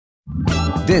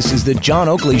This is the John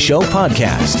Oakley Show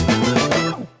podcast.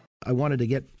 I wanted to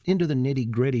get into the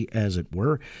nitty-gritty, as it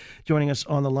were. Joining us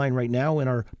on the line right now in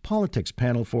our politics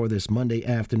panel for this Monday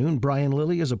afternoon, Brian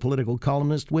Lilley is a political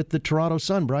columnist with the Toronto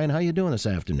Sun. Brian, how are you doing this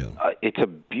afternoon? It's a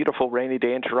beautiful rainy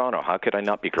day in Toronto. How could I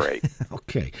not be great?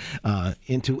 Okay.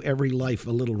 Into every life,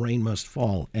 a little rain must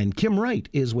fall. And Kim Wright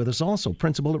is with us also,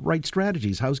 principal at Wright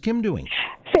Strategies. How's Kim doing?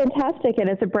 Fantastic, and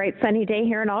it's a bright sunny day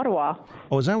here in Ottawa.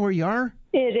 Oh, is that where you are?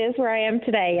 It is where I am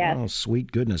today, yes. Oh,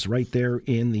 sweet goodness. Right there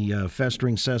in the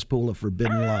festering cesspool of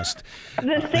forbidden lust.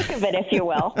 The thick of it, if you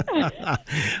will.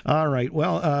 All right.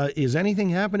 Well, is anything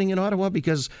happening in Ottawa?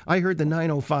 Because I heard the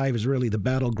 905 is really the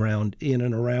battleground in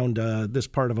and around this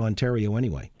part of Ontario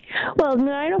anyway. Well,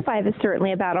 905 is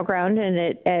certainly a battleground, and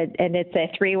it's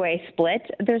a three-way split.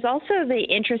 There's also the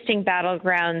interesting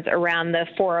battlegrounds around the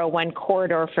 401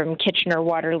 corridor from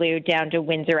Kitchener-Waterloo down to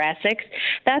Windsor-Essex.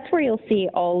 That's where you'll see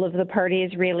all of the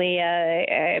parties really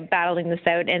battling this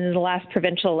out. And in the last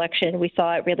provincial election, we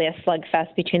saw it really a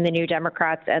slugfest between the New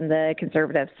Democrats and the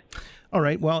Conservatives. All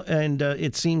right. Well, and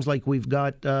it seems like we've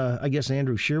got, I guess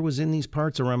Andrew Scheer was in these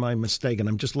parts, or am I mistaken?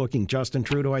 I'm just looking. Justin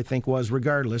Trudeau, I think, was.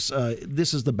 Regardless,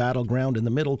 this is the battleground, and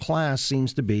the middle class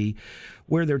seems to be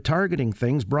where they're targeting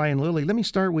things. Brian Lilley, let me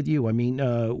start with you. I mean,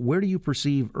 where do you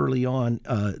perceive early on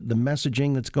the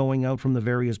messaging that's going out from the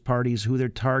various parties, who they're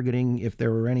targeting, if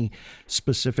there were any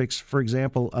specifics? For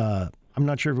example, I'm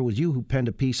not sure if it was you who penned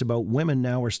a piece about women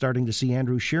now are starting to see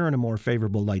Andrew Scheer in a more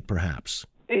favorable light, perhaps.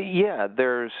 Yeah,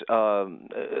 there's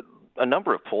a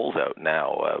number of polls out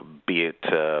now, be it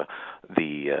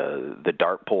the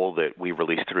DART poll that we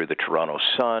released through the Toronto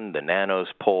Sun, the Nanos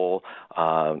poll.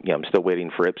 I'm still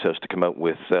waiting for Ipsos to come out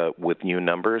with new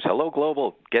numbers. Hello,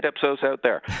 Global, get Ipsos out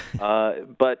there.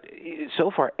 But so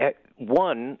far,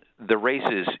 one, the race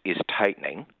is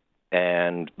tightening,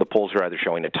 and the polls are either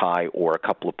showing a tie or a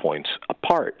couple of points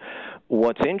apart.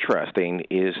 What's interesting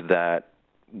is that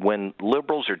when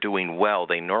Liberals are doing well,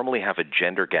 they normally have a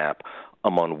gender gap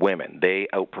among women. They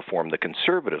outperform the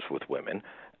Conservatives with women,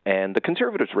 and the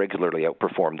Conservatives regularly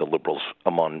outperform the Liberals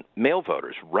among male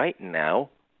voters. Right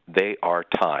now, they are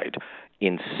tied.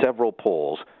 In several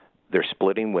polls, they're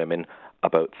splitting women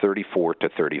about 34 to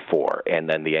 34, and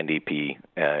then the NDP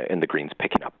and the Greens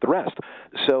picking up the rest.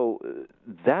 So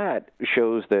that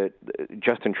shows that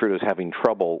Justin Trudeau is having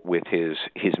trouble with his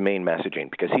main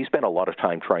messaging, because he spent a lot of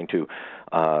time trying to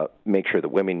make sure that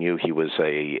women knew he was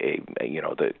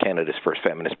the Canada's first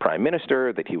feminist prime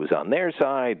minister, that he was on their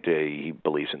side, he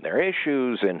believes in their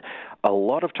issues, and a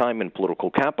lot of time in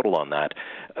political capital on that.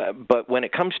 But when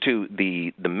it comes to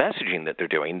the messaging that they're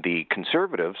doing, the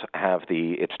Conservatives have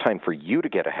the "it's time for you to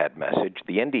get ahead" message.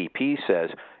 The NDP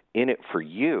says "in it for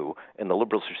you," and the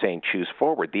Liberals are saying "choose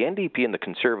forward." The NDP and the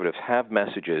Conservatives have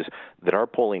messages that our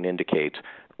polling indicates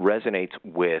resonates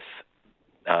with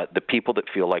the people that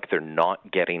feel like they're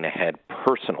not getting ahead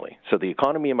personally. So the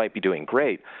economy might be doing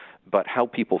great, but how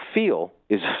people feel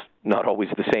is not always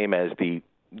the same as the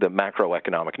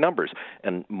macroeconomic numbers.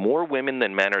 And more women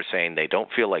than men are saying they don't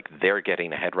feel like they're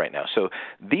getting ahead right now. So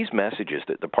these messages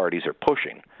that the parties are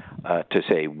pushing to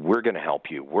say, we're going to help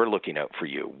you, we're looking out for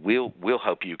you, we'll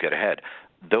help you get ahead,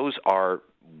 those are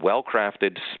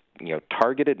well-crafted,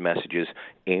 targeted messages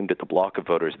aimed at the block of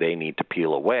voters they need to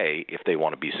peel away if they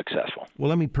want to be successful. Well,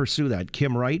 let me pursue that.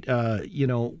 Kim Wright,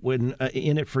 when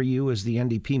 "in it for you" is the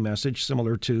NDP message,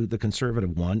 similar to the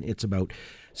Conservative one, it's about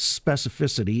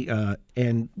specificity.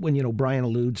 And when, Brian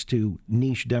alludes to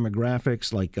niche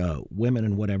demographics like women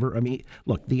and whatever, I mean,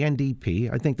 look, the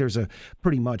NDP, I think there's a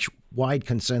pretty much wide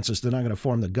consensus they're not going to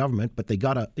form the government, but they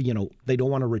got to, they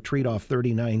don't want to retreat off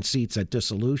 39 seats at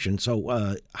dissolution.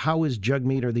 So how is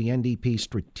Jagmeet or the NDP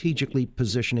strategically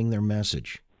positioning their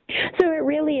message? So it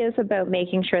really is about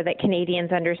making sure that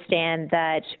Canadians understand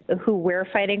that who we're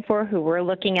fighting for, who we're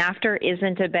looking after,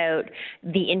 isn't about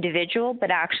the individual,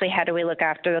 but actually how do we look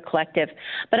after the collective.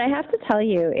 But I have to tell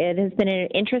you, it has been an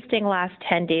interesting last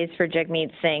 10 days for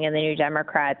Jagmeet Singh and the New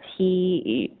Democrats.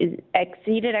 He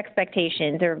exceeded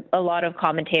expectations, or a lot of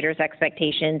commentators'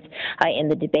 expectations in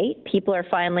the debate. People are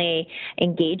finally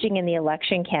engaging in the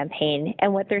election campaign.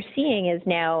 And what they're seeing is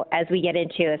now, as we get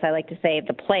into, as I like to say,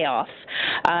 the playoffs,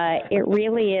 it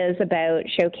really is about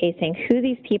showcasing who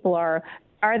these people are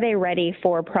are they ready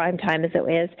for prime time as it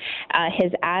is?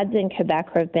 His ads in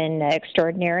Quebec have been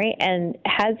extraordinary, and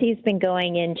as he's been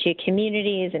going into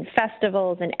communities and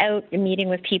festivals and out and meeting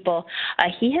with people,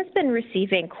 he has been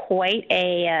receiving quite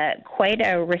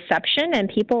a reception, and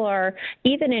people are,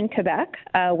 even in Quebec,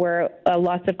 where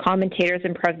lots of commentators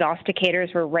and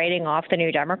prognosticators were writing off the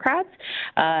New Democrats,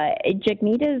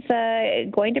 Jagmeet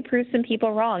is going to prove some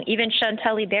people wrong. Even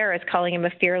Chantal Libert is calling him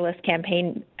a fearless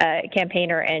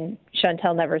campaigner, and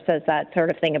Chantal never says that sort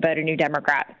of thing about a New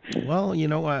Democrat. Well,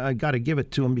 I got to give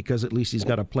it to him because at least he's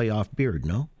got a playoff beard,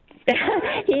 no?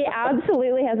 He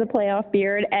absolutely has a playoff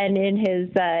beard, and in his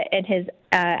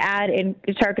ad in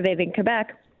Tarkovic in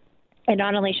Quebec, it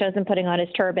not only shows him putting on his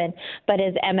turban, but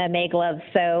his MMA gloves.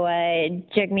 So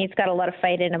Jagmeet's got a lot of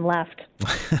fight in him left.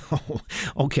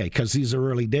 Okay, because these are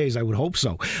early days, I would hope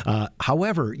so.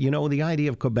 However, the idea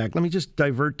of Quebec, let me just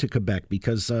divert to Quebec,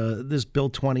 because this Bill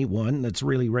 21, that's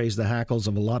really raised the hackles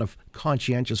of a lot of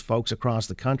conscientious folks across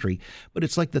the country. But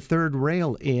it's like the third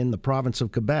rail in the province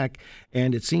of Quebec,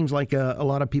 and it seems like a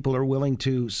lot of people are willing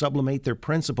to sublimate their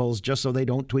principles just so they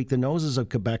don't tweak the noses of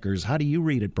Quebecers. How do you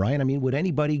read it, Brian? I mean, would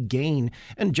anybody gain?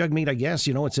 And Jagmeet, I guess,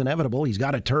 it's inevitable. He's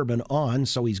got a turban on,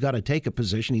 so he's got to take a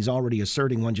position. He's already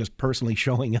asserting one just personally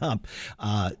showing up.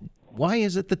 Why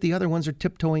is it that the other ones are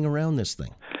tiptoeing around this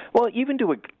thing? Well, even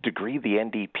to a degree, the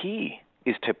NDP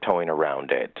is tiptoeing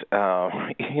around it.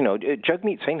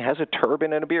 Jagmeet Singh has a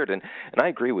turban and a beard, and I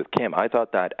agree with Kim. I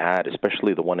thought that ad,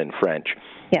 especially the one in French,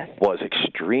 was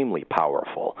extremely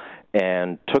powerful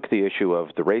and took the issue of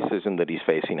the racism that he's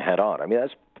facing head on. I mean,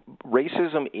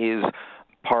 racism is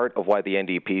part of why the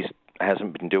NDP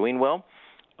hasn't been doing well.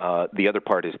 The other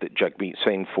part is that Jagmeet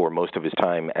Singh, for most of his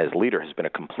time as leader, has been a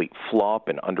complete flop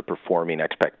and underperforming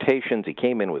expectations. He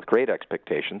came in with great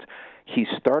expectations. He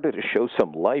started to show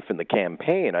some life in the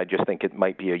campaign. I just think it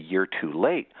might be a year too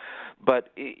late. But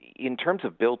in terms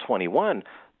of Bill 21,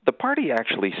 the party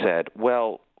actually said,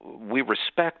 well, we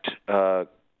respect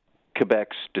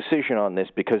Quebec's decision on this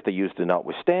because they used the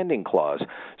notwithstanding clause.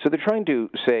 So they're trying to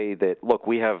say that, look,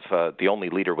 we have the only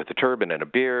leader with a turban and a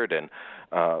beard, and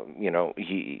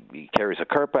he carries a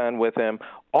kirpan with him,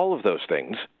 all of those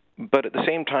things. But at the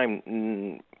same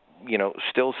time,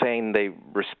 still saying they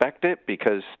respect it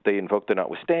because they invoked the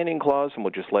notwithstanding clause and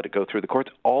will just let it go through the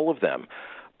courts. All of them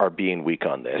are being weak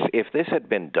on this. If this had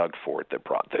been Doug Ford that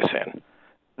brought this in,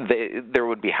 there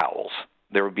would be howls.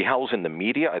 There would be howls in the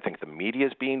media. I think the media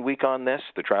is being weak on this,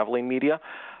 the traveling media,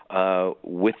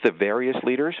 with the various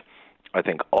leaders. I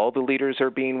think all the leaders are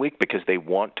being weak because they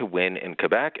want to win in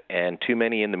Quebec, and too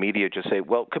many in the media just say,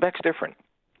 well, Quebec's different.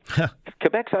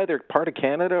 Quebec's either part of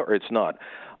Canada or it's not.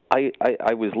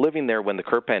 I was living there when the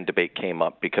Kirpan debate came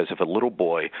up because of a little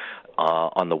boy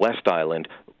on the West Island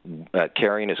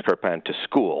carrying his Kirpan to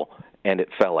school, and it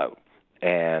fell out.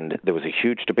 And there was a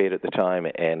huge debate at the time,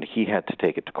 and he had to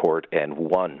take it to court and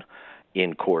won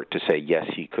in court to say, yes,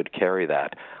 he could carry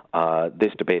that.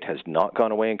 This debate has not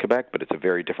gone away in Quebec, but it's a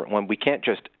very different one. We can't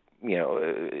just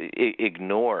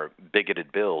ignore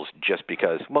bigoted bills just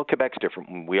because, well, Quebec's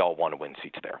different. We all want to win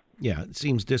seats there. Yeah, it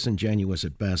seems disingenuous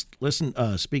at best. Listen,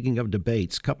 speaking of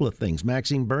debates, a couple of things.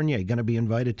 Maxime Bernier going to be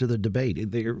invited to the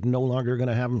debate. They're no longer going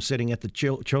to have him sitting at the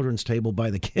children's table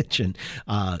by the kitchen.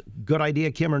 Good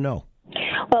idea, Kim, or no?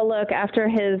 Well, look, after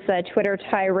his Twitter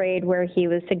tirade where he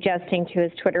was suggesting to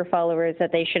his Twitter followers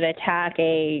that they should attack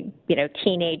a,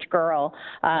 teenage girl,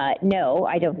 no,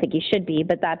 I don't think he should be.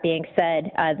 But that being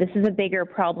said, this is a bigger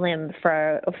problem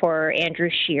for Andrew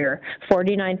Scheer.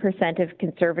 49% of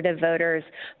Conservative voters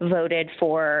voted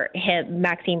for him,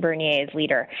 Maxime Bernier, as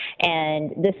leader.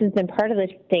 And this has been part of the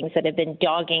things that have been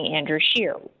dogging Andrew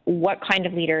Scheer. What kind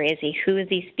of leader is he? Who is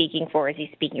he speaking for? Is he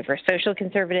speaking for social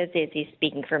conservatives? Is he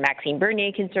speaking for Maxime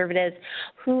Bernier conservatives?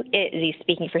 Who is he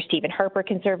speaking for? Stephen Harper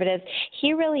conservatives?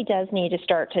 He really does need to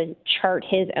start to chart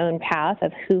his own path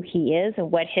of who he is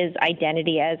and what his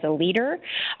identity as a leader,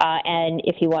 and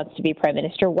if he wants to be prime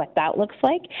minister, what that looks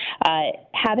like.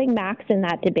 Having Max in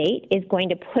that debate is going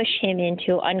to push him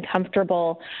into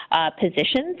uncomfortable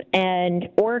positions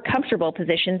or comfortable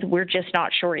positions. We're just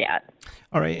not sure yet.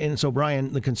 All right, and so,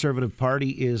 Brian, the Conservative Party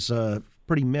is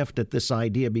pretty miffed at this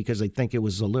idea because they think it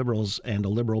was the Liberals and a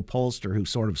Liberal pollster who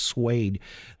sort of swayed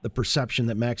the perception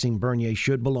that Maxime Bernier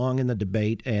should belong in the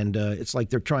debate, and it's like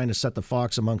they're trying to set the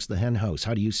fox amongst the hen house.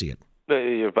 How do you see it?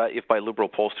 If by Liberal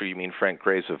pollster you mean Frank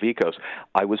Graves of ECOS,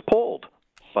 I was polled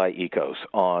by ECOS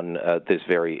on this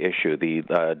very issue.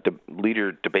 The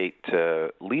Leaders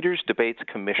Debates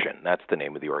Commission, that's the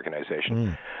name of the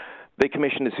organization. They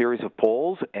commissioned a series of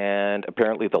polls, and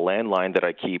apparently the landline that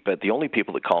I keep, the only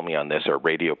people that call me on this are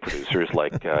radio producers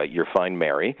like Your Fine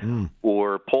Mary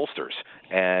or pollsters.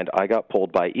 and I got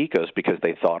pulled by Ecos because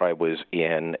they thought I was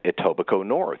in Etobicoke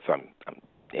North. I'm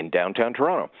in downtown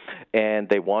Toronto, and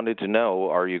they wanted to know,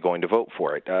 are you going to vote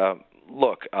for it?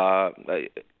 Look, I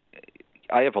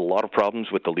have a lot of problems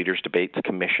with the Leaders' Debates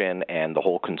Commission and the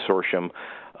whole consortium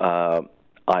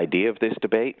idea of this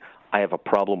debate. I have a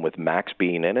problem with Max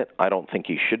being in it. I don't think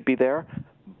he should be there.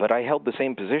 But I held the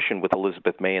same position with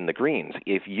Elizabeth May and the Greens.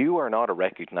 If you are not a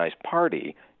recognized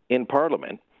party in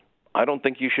Parliament, I don't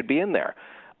think you should be in there.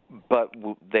 But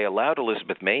they allowed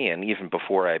Elizabeth May in even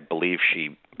before I believe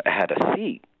she had a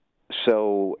seat.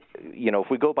 So, if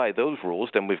we go by those rules,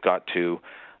 then we've got to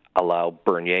allow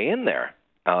Bernier in there.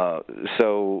 But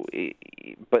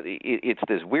it's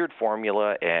this weird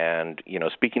formula, and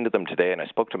speaking to them today, and I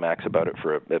spoke to Max about it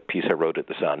for a piece I wrote at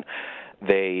The Sun.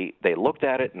 They looked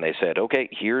at it and they said, okay,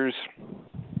 here's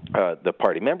the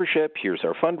party membership, here's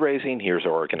our fundraising, here's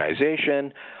our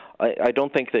organization. I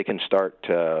don't think they can start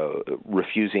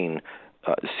refusing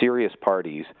serious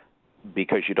parties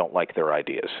because you don't like their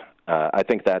ideas. I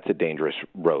think that's a dangerous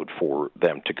road for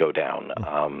them to go down.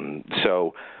 I'm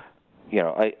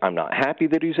not happy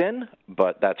that he's in,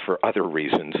 but that's for other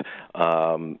reasons.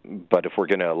 But if we're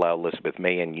going to allow Elizabeth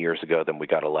May in years ago, then we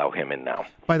got to allow him in now.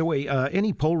 By the way,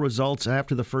 any poll results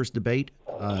after the first debate?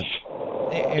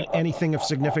 Anything of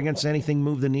significance? Anything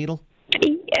move the needle?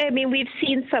 I mean, we've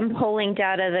seen some polling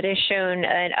data that has shown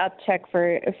an uptick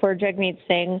for Jagmeet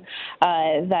Singh,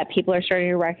 that people are starting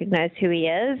to recognize who he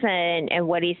is and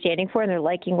what he's standing for, and they're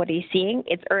liking what he's seeing.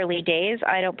 It's early days.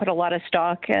 I don't put a lot of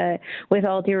stock, with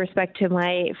all due respect to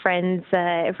my friends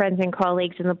and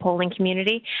colleagues in the polling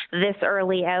community. This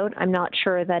early out, I'm not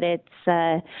sure that it's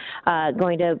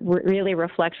going to really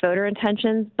reflect voter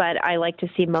intentions, but I like to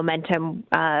see momentum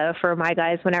for my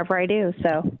guys whenever I do.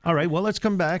 So, all right, well, let's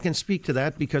come back and speak to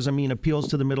that, because, appeals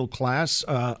to the middle class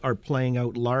are playing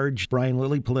out large. Brian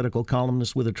Lilley, political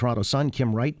columnist with the Toronto Sun.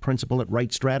 Kim Wright, principal at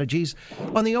Wright Strategies.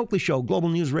 On The Oakley Show, Global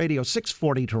News Radio,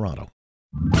 640 Toronto.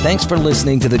 Thanks for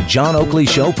listening to the John Oakley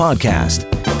Show podcast.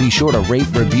 Be sure to rate,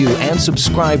 review, and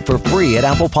subscribe for free at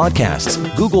Apple Podcasts,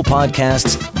 Google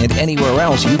Podcasts, and anywhere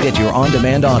else you get your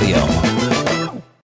on-demand audio.